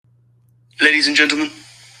Ladies and gentlemen,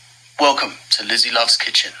 welcome to Lizzie Loves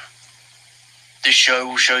Kitchen. This show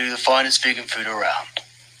will show you the finest vegan food around.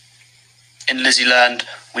 In Lizzie Land,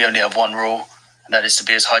 we only have one rule, and that is to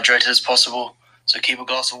be as hydrated as possible, so keep a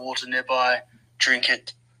glass of water nearby, drink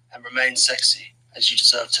it, and remain sexy as you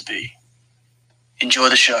deserve to be. Enjoy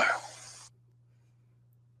the show.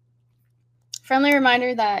 Friendly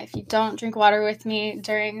reminder that if you don't drink water with me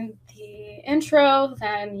during the intro,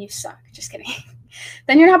 then you suck. Just kidding.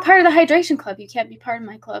 Then you're not part of the hydration club. You can't be part of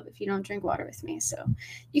my club if you don't drink water with me. So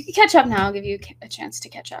you can catch up now. I'll give you a chance to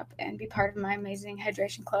catch up and be part of my amazing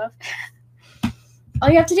hydration club. All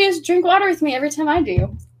you have to do is drink water with me every time I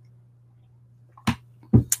do.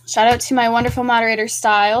 Shout out to my wonderful moderator,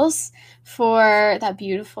 Styles, for that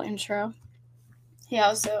beautiful intro. He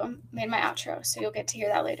also made my outro, so you'll get to hear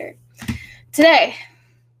that later. Today,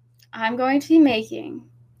 I'm going to be making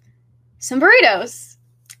some burritos.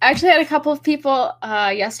 I actually had a couple of people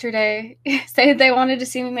yesterday say they wanted to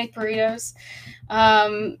see me make burritos.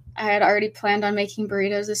 I had already planned on making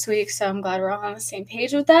burritos this week, so I'm glad we're all on the same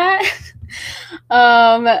page with that.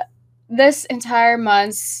 This entire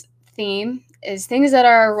month's theme is things that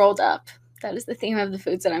are rolled up. That is the theme of the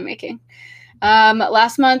foods that I'm making.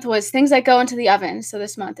 Last month was things that go into the oven, so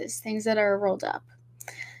this month is things that are rolled up.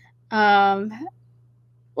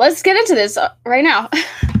 Let's get into this right now.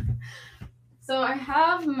 So I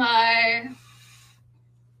have a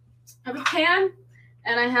pan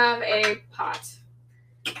and I have a pot.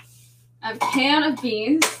 I have a can of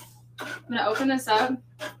beans. I'm going to open this up.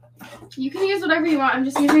 You can use whatever you want. I'm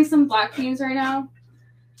just using some black beans right now.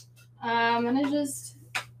 I'm going to just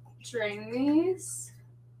drain these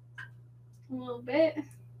a little bit.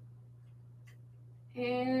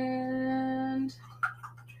 And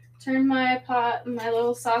turn my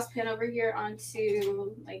little saucepan over here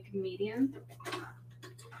onto like medium.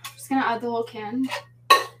 Just gonna add the whole can.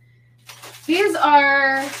 These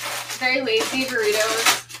are very lazy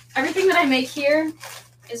burritos. Everything that I make here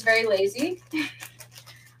is very lazy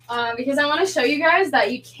because I want to show you guys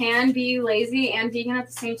that you can be lazy and vegan at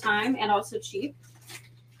the same time and also cheap.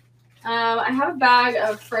 I have a bag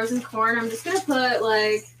of frozen corn. I'm just gonna put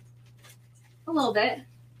like a little bit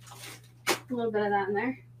of that in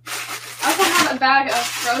there. I also have a bag of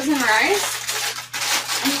frozen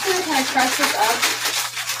rice. I'm just going to kind of crush this up.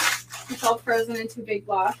 It's all frozen into a big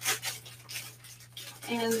block.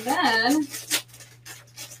 And then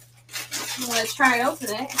I'm going to try and open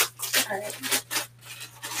it. All right.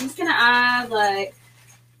 I'm just going to add like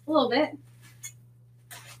a little bit.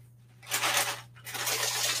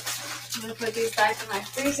 I'm going to put these back in my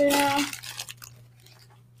freezer now.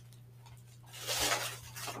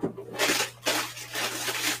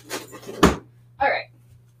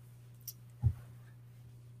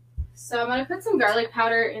 So I'm going to put some garlic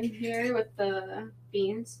powder in here with the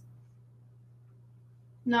beans.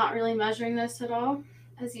 Not really measuring this at all,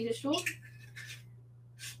 as usual.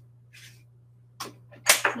 I'm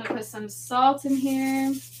going to put some salt in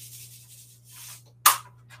here.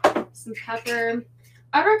 Some pepper.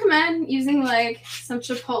 I recommend using like some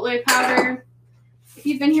chipotle powder. If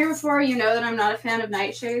you've been here before, you know that I'm not a fan of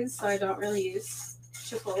nightshades, so I don't really use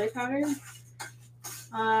chipotle powder.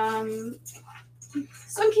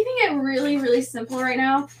 So I'm keeping it really, really simple right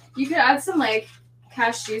now. You could add some like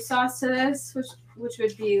cashew sauce to this, which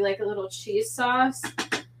would be like a little cheese sauce,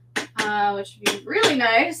 which would be really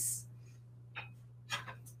nice.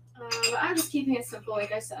 But I'm just keeping it simple,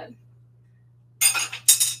 like I said.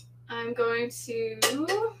 I'm going to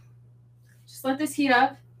just let this heat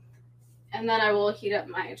up, and then I will heat up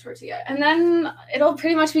my tortilla. And then it'll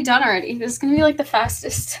pretty much be done already. This is going to be like the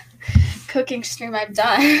fastest cooking stream I've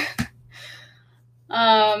done.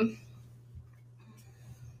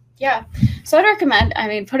 Yeah, so I'd recommend,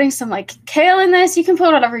 putting some like kale in this. You can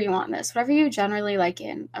put whatever you want in this, whatever you generally like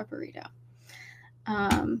in a burrito.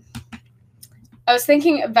 I was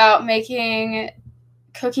thinking about cooking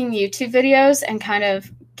YouTube videos and kind of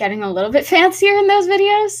getting a little bit fancier in those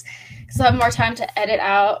videos because I'll have more time to edit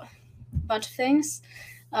out a bunch of things.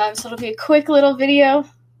 So it'll be a quick little video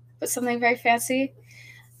with something very fancy.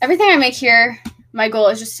 Everything I make here, my goal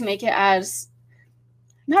is just to make it as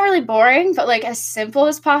not really boring, but like as simple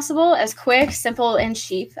as possible, as quick, simple, and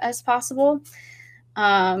cheap as possible.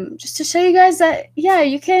 Just to show you guys that, yeah,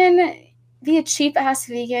 you can be a cheap-ass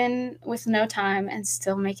vegan with no time and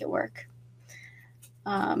still make it work.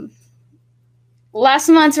 Last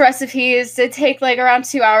month's recipes did take like around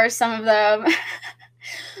 2 hours, some of them.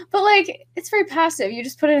 But like, it's very passive. You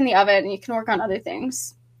just put it in the oven and you can work on other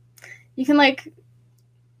things. You can like,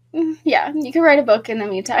 yeah, you can write a book in the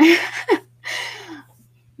meantime.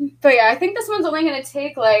 But yeah, I think this one's only going to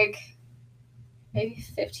take like maybe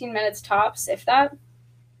 15 minutes tops, if that.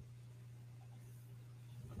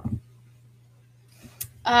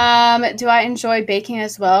 Do I enjoy baking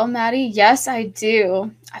as well, Maddie? Yes, I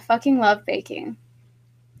do. I fucking love baking.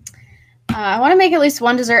 I want to make at least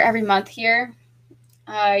one dessert every month here.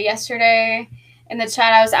 Yesterday in the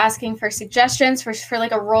chat, I was asking for suggestions for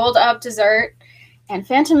like a rolled up dessert, and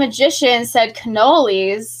Phantom Magician said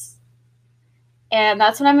cannolis, and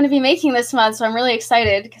that's what I'm going to be making this month. So I'm really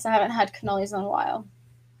excited because I haven't had cannolis in a while.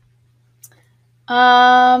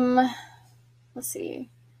 Let's see.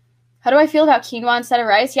 How do I feel about quinoa instead of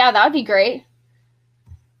rice? Yeah, that would be great.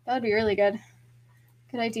 That would be really good.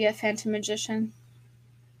 Good idea, Phantom Magician.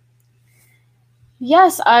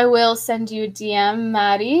 Yes, I will send you a DM,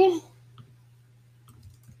 Maddie.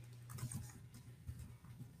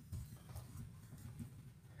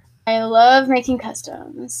 I love making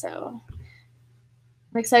customs, so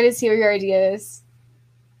I'm excited to see what your idea is.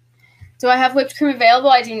 Do I have whipped cream available?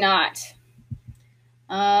 I do not.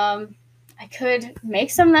 I could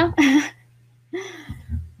make some, though.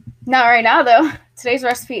 Not right now, though. Today's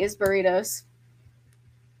recipe is burritos.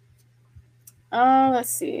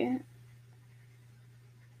 Let's see.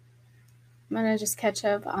 I'm going to just catch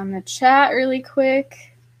up on the chat really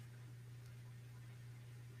quick.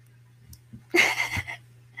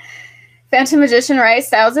 Phantom Magician, right?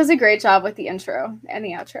 Styles does a great job with the intro and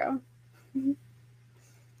the outro.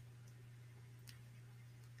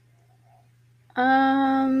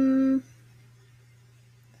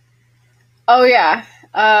 Oh, yeah.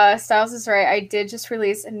 Styles is right. I did just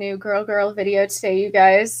release a new girl video today, you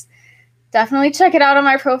guys. Definitely check it out on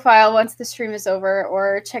my profile once the stream is over,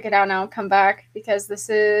 or check it out now and come back, because this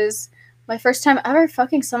is my first time ever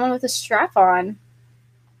fucking someone with a strap on.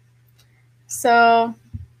 So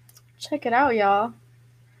check it out, y'all.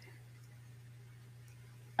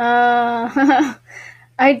 I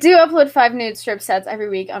do upload 5 nude strip sets every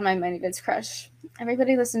week on my ManyVids crush.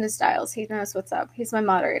 Everybody listen to Styles. He knows what's up. He's my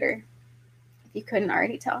moderator, if you couldn't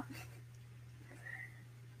already tell.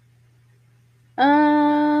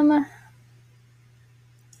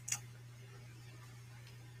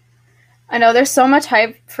 I know there's so much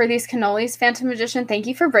hype for these cannolis, Phantom Magician. Thank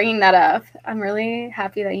you for bringing that up. I'm really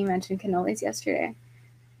happy that you mentioned cannolis yesterday.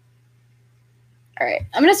 All right,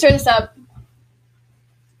 I'm going to stir this up.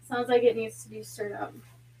 Sounds like it needs to be stirred up.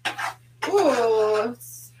 Ooh,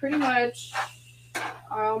 it's pretty much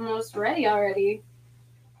almost ready already.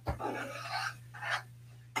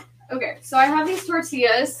 Okay, so I have these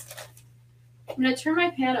tortillas. I'm going to turn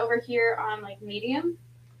my pan over here on like medium.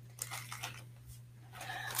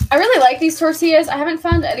 I really like these tortillas. I haven't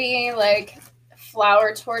found any like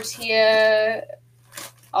flour tortilla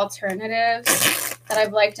alternatives that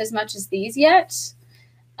I've liked as much as these yet.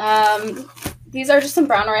 These are just some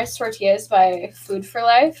brown rice tortillas by Food for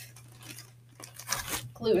Life.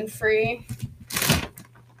 Gluten-free.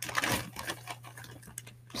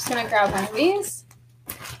 Just gonna grab one of these.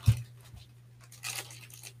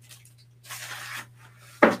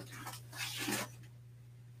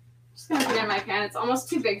 Gonna put it in my pan. It's almost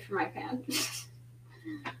too big for my pan.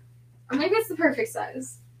 Or maybe it's the perfect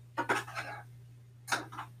size.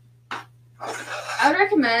 I would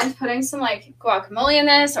recommend putting some like guacamole in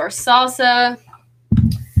this or salsa.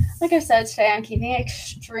 Like I said today, I'm keeping it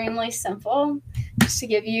extremely simple just to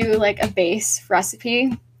give you like a base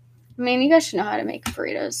recipe. I mean, you guys should know how to make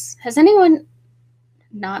burritos. Has anyone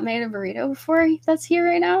not made a burrito before that's here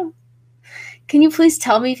right now? Can you please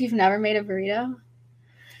tell me if you've never made a burrito?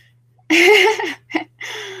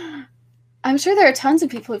 I'm sure there are tons of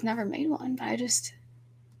people who've never made one, but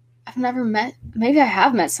I've never met, maybe I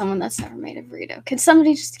have met someone that's never made a burrito. Can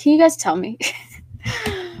you guys tell me?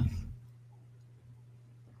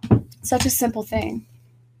 Such a simple thing.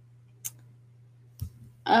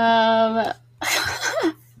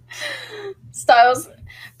 Styles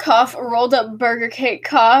cough, rolled up burger cake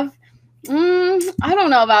cough. I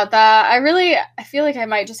don't know about that. I feel like I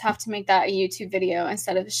might just have to make that a YouTube video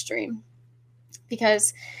instead of a stream,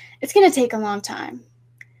 because it's going to take a long time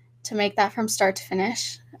to make that from start to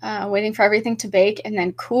finish. Waiting for everything to bake and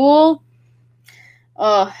then cool.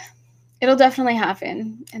 Oh, it'll definitely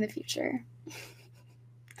happen in the future.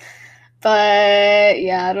 But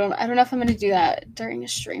yeah, I don't know if I'm going to do that during a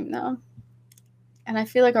stream though. And I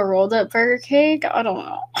feel like a rolled up burger cake, I don't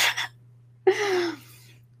know.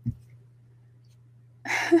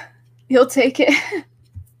 You'll take it.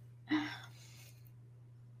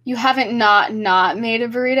 You haven't not made a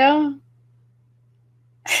burrito?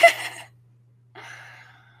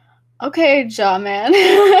 Okay, Jawman.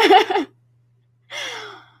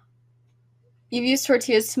 You've used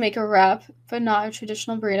tortillas to make a wrap, but not a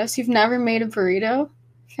traditional burrito. So you've never made a burrito,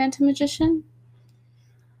 Phantom Magician?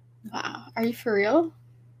 Wow. Are you for real?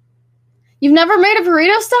 You've never made a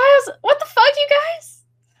burrito, Styles? What the fuck, you guys?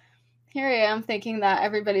 Here I am thinking that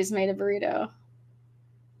everybody's made a burrito.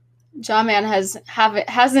 John Man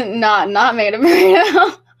hasn't not made a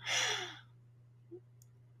burrito.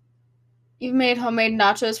 You've made homemade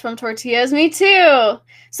nachos from tortillas? Me too.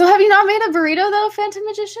 So have you not made a burrito though, Phantom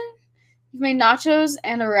Magician? You've made nachos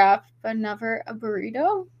and a wrap, but never a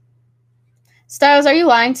burrito? Styles, are you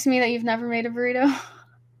lying to me that you've never made a burrito?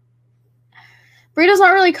 Burrito's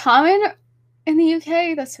not really common in the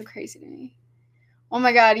UK? That's so crazy to me. Oh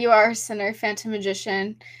my god, you are a sinner, Phantom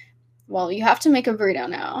Magician. Well, you have to make a burrito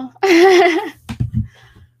now.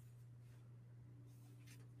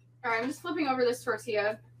 Alright, I'm just flipping over this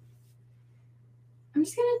tortilla. I'm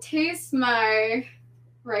just gonna taste my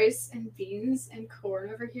rice and beans and corn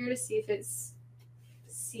over here to see if it's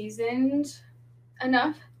seasoned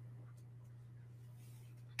enough.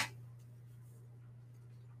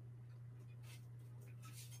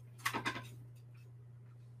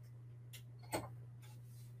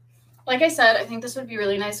 Like I said, I think this would be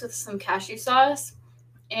really nice with some cashew sauce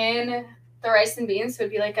in the rice and beans. So it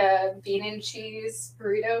would be like a bean and cheese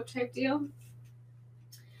burrito type deal.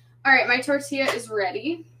 All right, my tortilla is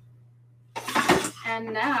ready.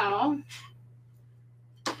 And now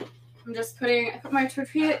I'm just I put my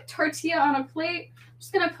tortilla on a plate. I'm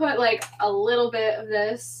just gonna put like a little bit of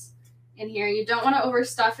this in here. You don't want to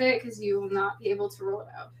overstuff it because you will not be able to roll it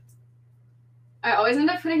out. I always end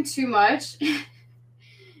up putting too much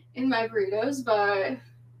in my burritos, but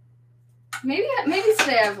maybe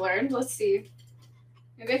today I've learned. Let's see.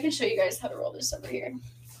 Maybe I can show you guys how to roll this over here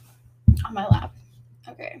on my lap.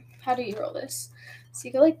 Okay, how do you roll this? So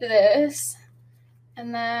you go like this,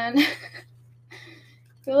 and then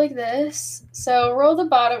go like this. So roll the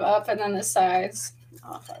bottom up and then the sides.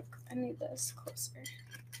 Oh fuck, I need this closer.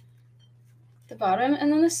 The bottom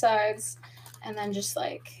and then the sides, and then just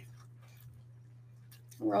like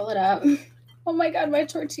roll it up. Oh my god, my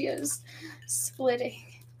tortilla is splitting.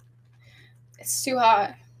 It's too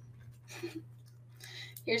hot.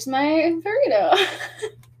 Here's my burrito.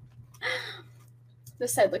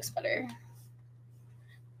 This side looks better.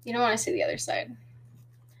 You don't want to see the other side.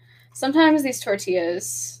 Sometimes these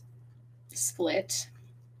tortillas split.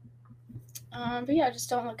 But yeah, just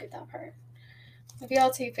don't look at that part. Maybe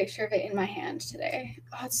I'll take a picture of it in my hand today.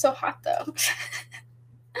 Oh, it's so hot though.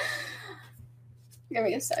 Give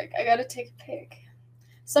me a sec. I gotta take a pic.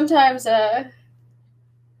 Sometimes, what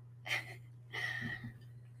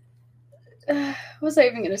was I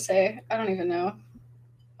even gonna say? I don't even know.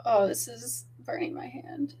 Oh, this is burning my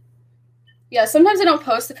hand. Yeah, sometimes I don't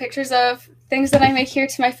post the pictures of things that I make here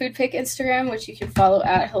to my food pic Instagram, which you can follow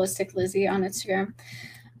at Holistic Lizzie on Instagram.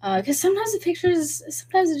 Because sometimes the pictures, it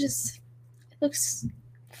looks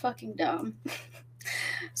fucking dumb.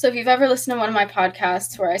 So if you've ever listened to one of my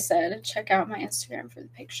podcasts where I said, check out my Instagram for the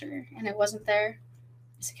picture, and it wasn't there,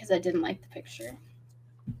 it's because I didn't like the picture.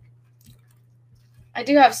 I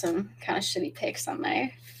do have some kind of shitty pics on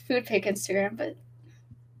my food pic Instagram, but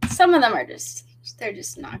some of them are they're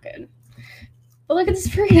just not good. But look at this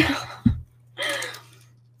burrito.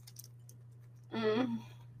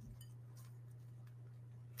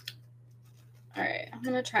 All right, I'm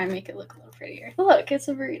going to try and make it look a little prettier. Look, it's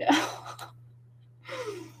a burrito.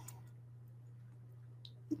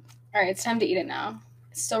 All right, it's time to eat it now.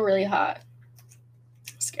 It's still really hot.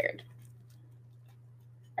 I'm scared.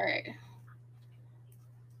 All right.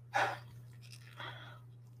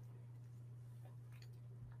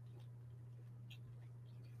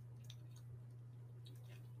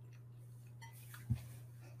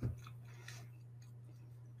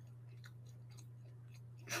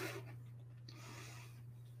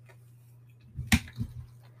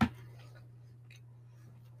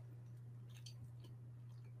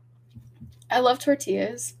 I love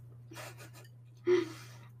tortillas.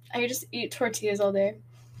 I just eat tortillas all day.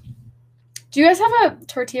 Do you guys have a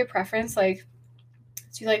tortilla preference? Like,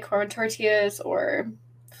 do you like corn tortillas or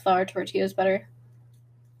flour tortillas better?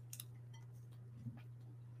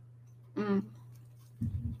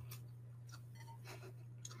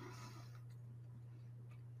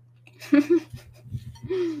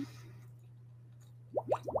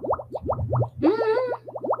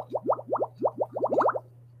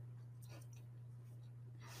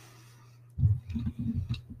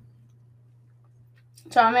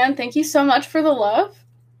 John Man, thank you so much for the love.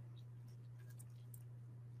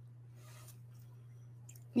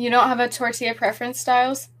 You don't have a tortilla preference,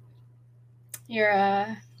 Styles?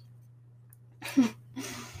 You're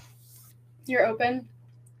you're open?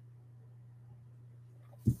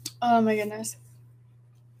 Oh my goodness.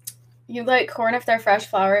 You like corn if they're fresh,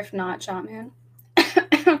 flour if not, John Man.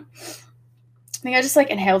 think I just like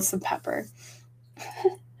inhaled some pepper.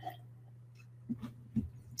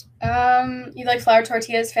 You like flour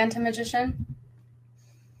tortillas, Phantom Magician?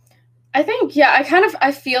 I think, yeah,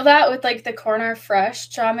 I feel that with like the corn are fresh,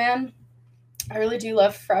 Jaw Man. I really do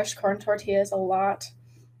love fresh corn tortillas a lot.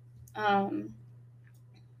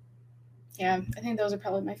 Yeah, I think those are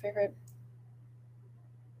probably my favorite.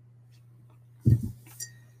 Do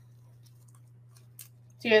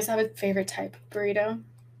you guys have a favorite type of burrito?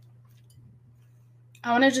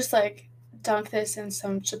 I want to just like dunk this in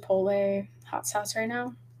some Chipotle hot sauce right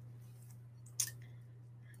now.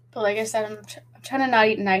 But like I said, I'm trying to not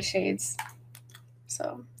eat nightshades.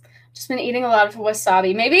 So just been eating a lot of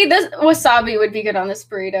wasabi. Maybe this wasabi would be good on this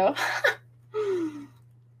burrito.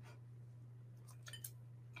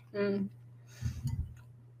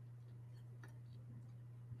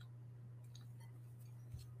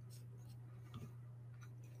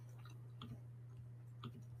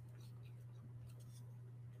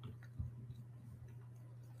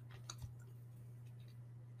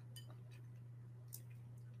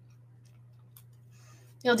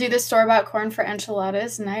 You'll do the store-bought corn for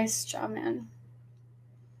enchiladas. Nice job, man.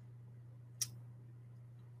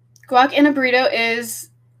 Guac in a burrito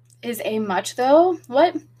is a much, though.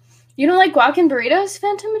 What? You don't like guac in burritos,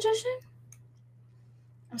 Phantom Magician?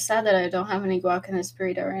 I'm sad that I don't have any guac in this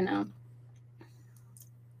burrito right now.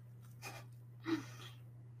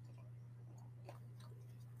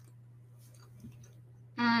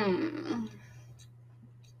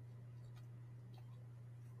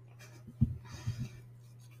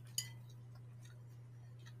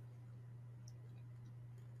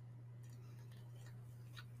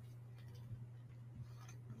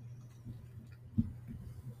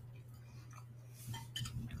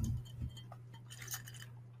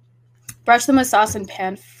 Brush them with sauce and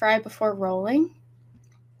pan fry before rolling.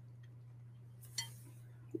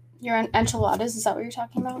 Your enchiladas, is that what you're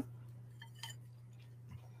talking about?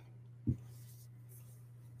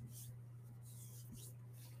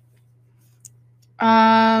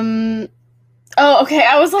 Oh, okay.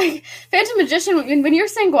 I was like, Phantom Magician, when you're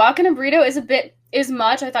saying guac in a burrito is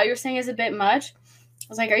much, I thought you were saying is a bit much. I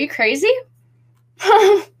was like, are you crazy?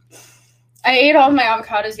 I ate all my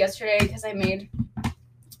avocados yesterday because I made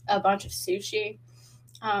a bunch of sushi.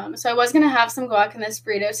 So I was going to have some guac in this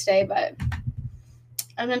burrito today, but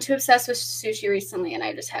I've been too obsessed with sushi recently and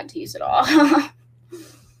I just had to use it all.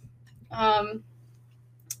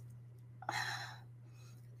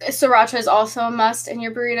 Sriracha is also a must in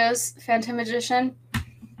your burritos, Phantom Magician.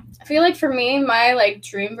 I feel like for me, my like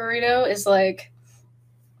dream burrito is like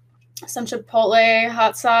some Chipotle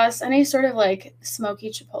hot sauce, any sort of like smoky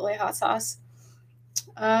Chipotle hot sauce,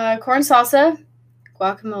 corn salsa,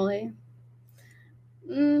 guacamole,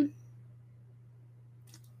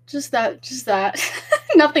 just that.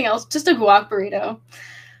 Nothing else, just a guac burrito.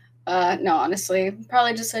 No, honestly,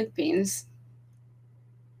 probably just like beans,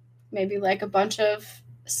 maybe like a bunch of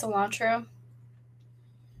cilantro.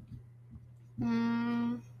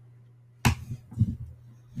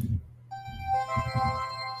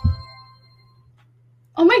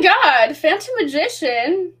 Oh my god, Phantom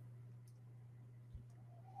Magician.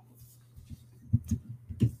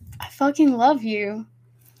 I fucking love you.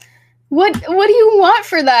 What do you want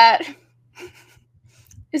for that?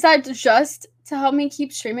 Is that just to help me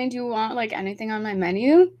keep streaming? Do you want like anything on my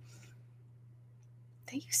menu?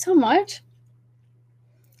 Thank you so much.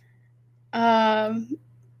 But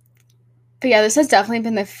yeah, this has definitely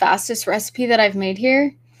been the fastest recipe that I've made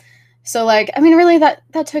here. So like, I mean, really that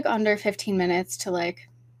took under 15 minutes to like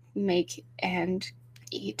make and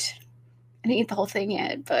eat. I didn't eat the whole thing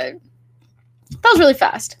yet, but that was really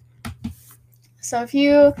fast. So if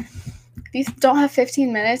you don't have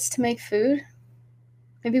 15 minutes to make food,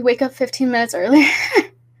 maybe wake up 15 minutes earlier.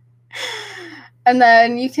 And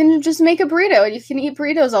then you can just make a burrito. You can eat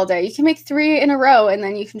burritos all day. You can make 3 in a row, and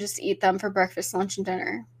then you can just eat them for breakfast, lunch, and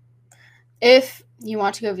dinner. If you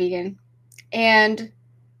want to go vegan and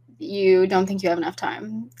you don't think you have enough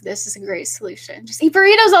time, this is a great solution. Just eat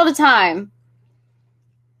burritos all the time.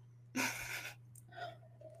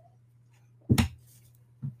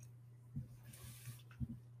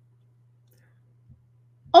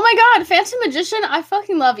 Oh my god, Phantom Magician, I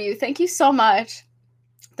fucking love you. Thank you so much.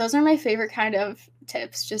 Those are my favorite kind of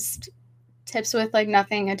tips. Just tips with like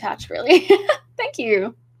nothing attached, really. Thank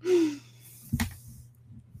you.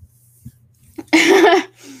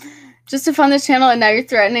 Just to fund this channel, and now you're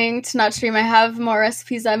threatening to not stream. I have more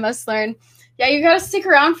recipes I must learn. Yeah, you gotta stick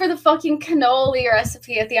around for the fucking cannoli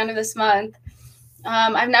recipe at the end of this month.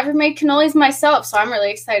 I've never made cannolis myself, so I'm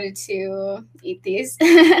really excited to eat these.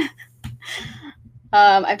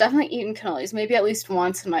 I've definitely eaten cannolis, maybe at least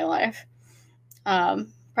once in my life.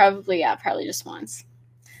 Probably just once.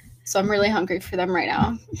 So I'm really hungry for them right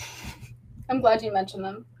now. I'm glad you mentioned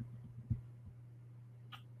them.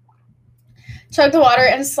 Chug the water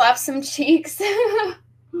and slap some cheeks.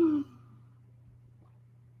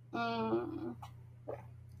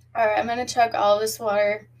 Alright, I'm gonna chug all this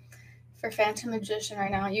water for Phantom Magician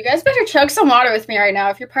right now. You guys better chug some water with me right now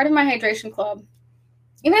if you're part of my hydration club.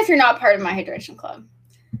 Even if you're not part of my hydration club.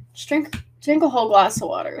 Just drink a whole glass of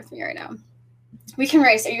water with me right now. We can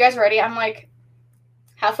race. Are you guys ready? I'm like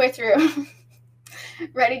halfway through.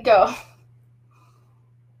 Ready, go.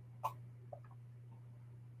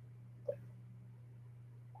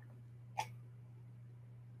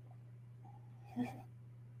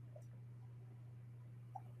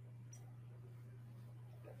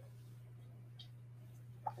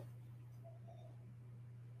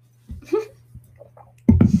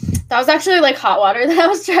 That was actually like hot water that I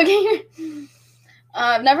was chugging.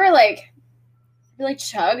 I've never like really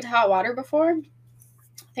chugged hot water before.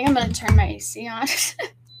 I think I'm gonna turn my AC on.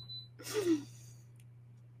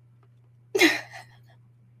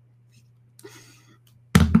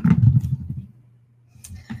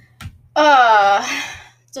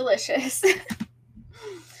 Delicious.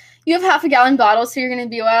 You have half a gallon bottle, so you're gonna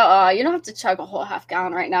be well. You don't have to chug a whole half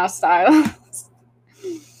gallon right now, style.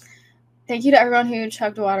 Thank you to everyone who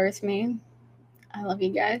chugged water with me. I love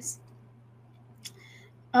you guys.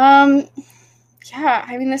 Yeah,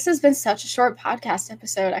 I mean, this has been such a short podcast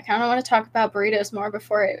episode. I kind of want to talk about burritos more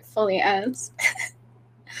before it fully ends.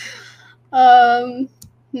 What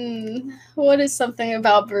is something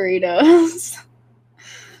about burritos?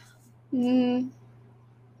 You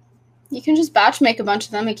can just batch make a bunch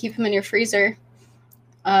of them and keep them in your freezer.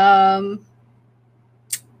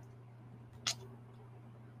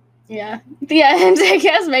 Yeah, the end. I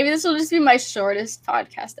guess maybe this will just be my shortest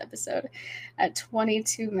podcast episode at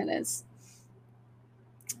 22 minutes.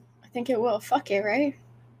 I think it will. Fuck it, right?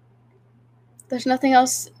 There's nothing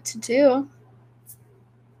else to do.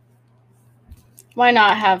 Why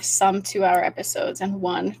not have some 2-hour episodes and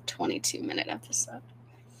one 22-minute episode?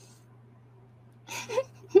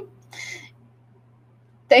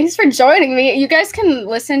 Thanks for joining me. You guys can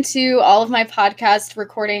listen to all of my podcast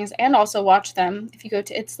recordings and also watch them if you go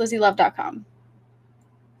to itslizzielove.com.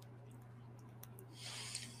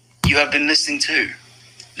 You have been listening to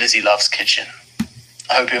Lizzie Loves Kitchen.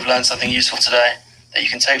 I hope you have learned something useful today that you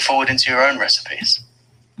can take forward into your own recipes.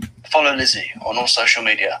 Follow Lizzie on all social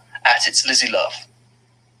media @itslizzielove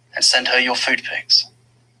and send her your food pics.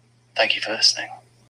 Thank you for listening.